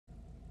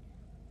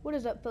What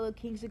is up, fellow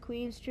kings and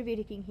queens?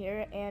 Trivia King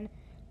here, and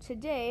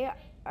today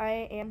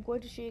I am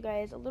going to show you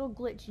guys a little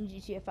glitch in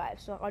GTA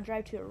 5. So I'll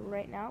drive to it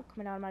right now,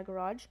 coming out of my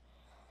garage,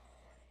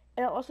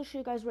 and I'll also show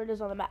you guys where it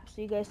is on the map,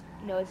 so you guys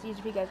know it's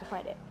easy for you guys to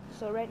find it.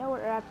 So right now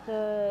we're at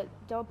the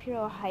Del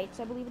Piero Heights,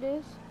 I believe it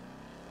is.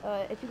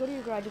 If you go to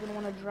your garage, you're going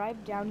to want to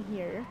drive down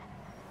here,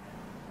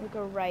 make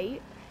a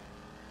right.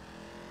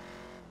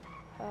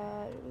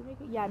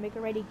 Make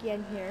a right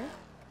again here.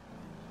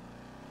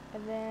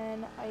 And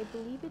then I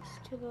believe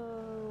it's to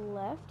the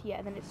left. Yeah,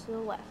 and then it's to the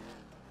left.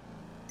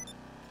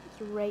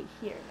 It's right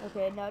here.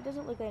 Okay, now it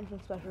doesn't look like anything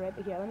special, right?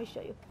 But here, let me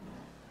show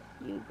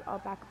you. I'll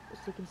back up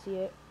so you can see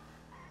it.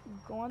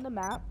 Go on the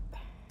map.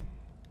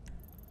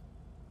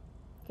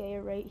 Okay,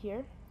 right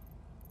here.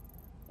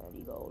 And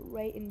you go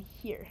right in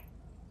here.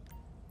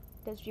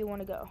 That's where you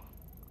want to go.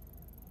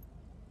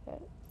 Okay,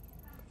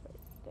 right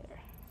there.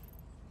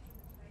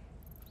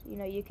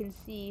 So, you can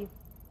see,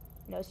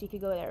 so you could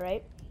go there,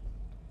 right?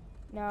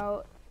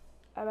 Now,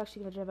 I'm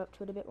actually going to drive up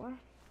to it a bit more.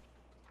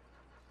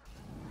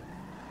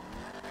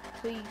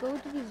 So you go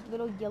to these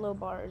little yellow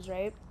bars,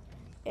 right?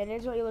 And it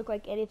doesn't really look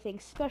like anything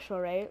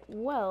special, right?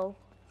 Well,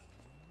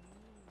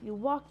 you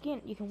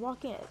can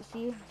walk in.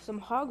 See,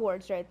 some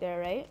Hogwarts right there,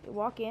 right? You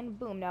walk in,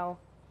 boom. Now,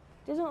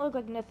 it doesn't look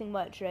like nothing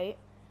much, right?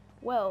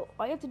 Well,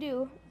 all you have to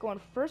do, go on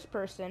first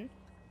person,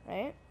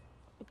 right?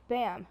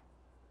 Bam,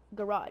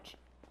 garage.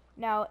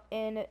 Now,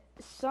 in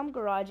some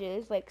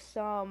garages, like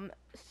some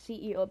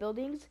CEO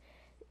buildings,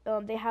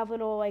 they have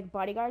little like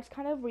bodyguards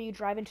kind of where you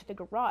drive into the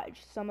garage.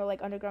 Some are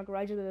like underground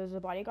garages where there's a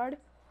bodyguard.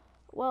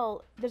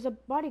 Well, there's a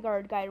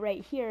bodyguard guy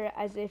right here,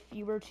 as if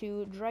you were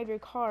to drive your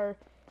car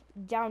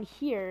down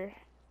here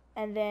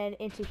and then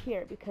into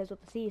here, because with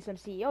some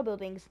CEO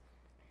buildings,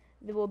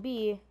 there will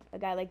be a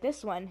guy like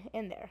this one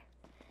in there.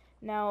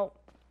 Now,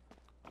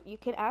 you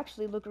can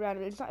actually look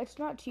around it. It's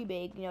not too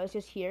big, it's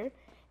just here.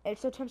 And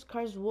sometimes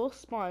cars will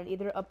spawn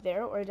either up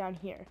there or down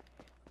here,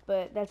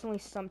 but that's only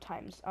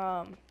sometimes.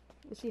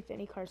 Let's see if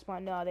any cars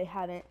spawn. No, they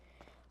haven't.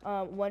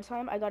 One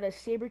time I got a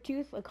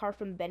Sabretooth, a car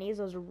from Benny's.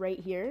 It was right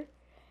here.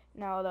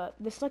 Now,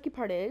 the sucky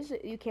part is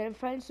you can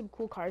find some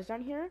cool cars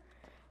down here,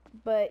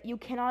 but you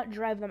cannot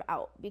drive them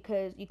out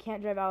because you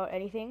can't drive out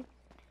anything.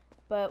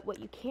 But what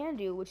you can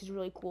do, which is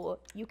really cool,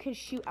 you can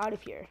shoot out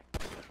of here.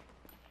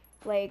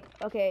 Like,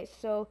 okay,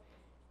 so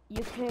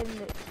you can,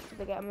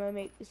 I'm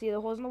gonna see the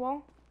holes in the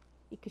wall?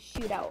 You can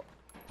shoot out.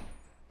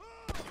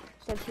 So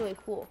that's really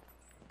cool.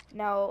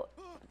 Now,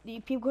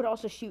 people could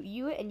also shoot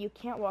you, and you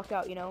can't walk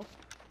out. You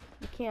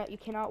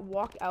cannot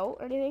walk out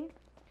or anything.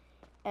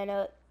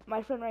 And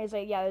my friend Ryan is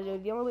like, yeah,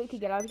 the only way you could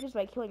get out is just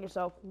by killing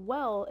yourself.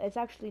 Well, it's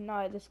actually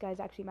not. This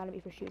guy's actually mad at me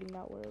for shooting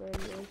out wherever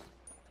he is.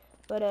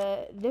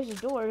 But there's a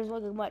door. Doesn't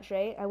look like much,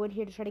 right? I went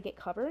here to try to get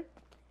cover,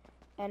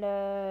 and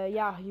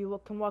yeah, you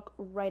can walk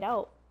right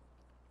out.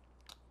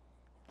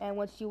 And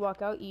once you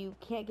walk out, you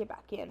can't get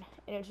back in.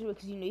 And it's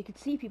because you can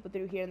see people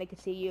through here, and they can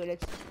see you, and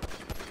it's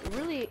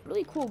really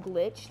cool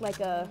glitch. Like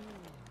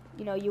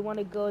you want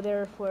to go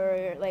there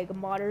for like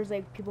modders,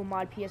 like people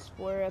mod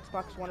PS4,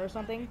 Xbox One or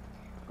something.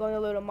 Go in a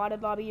little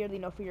modded lobby,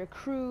 or for your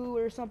crew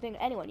or something.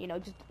 Anyone,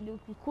 just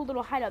a cool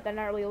little hideout that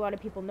not really a lot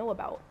of people know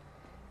about.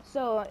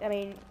 So I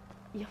mean,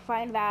 you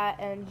find that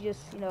and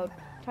just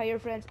tell your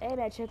friends, hey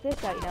man, check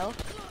this out.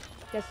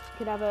 Just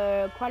could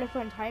have quite a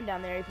fun time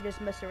down there if you just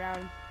mess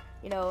around.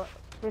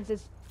 For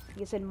instance,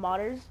 you said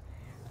modders.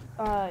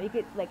 You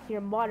could, like, if you're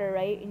a modder,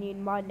 right, and you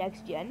mod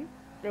next gen,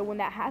 or when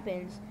that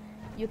happens,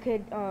 you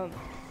could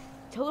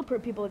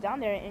teleport people down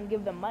there and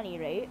give them money,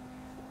 right?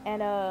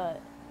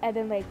 And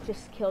then like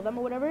just kill them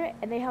or whatever,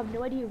 and they have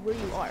no idea where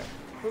you are.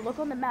 They'll look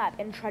on the map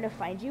and try to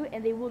find you,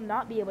 and they will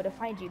not be able to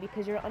find you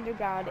because you're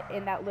underground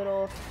in that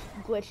little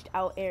glitched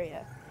out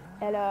area.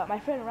 And my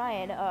friend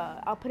Ryan,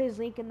 I'll put his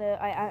link in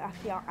the.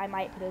 I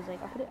might put his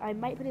link. I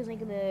might put his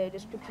link in the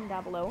description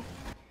down below.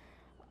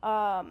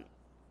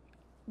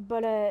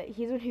 But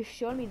he's the one who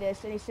showed me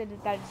this, and he said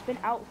that it's been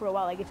out for a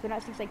while. Like, it's been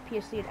out since like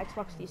PS3 and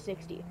Xbox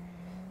 360.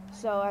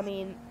 So I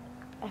mean,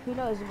 who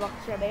knows?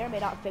 Rockstar may or may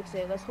not fix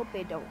it. Let's hope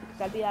they don't, because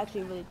that'd be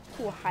actually a really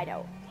cool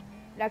hideout.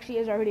 It actually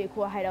is already a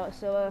cool hideout.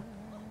 So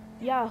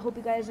yeah, I hope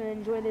you guys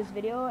enjoy this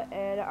video,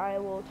 and I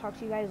will talk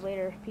to you guys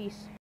later. Peace.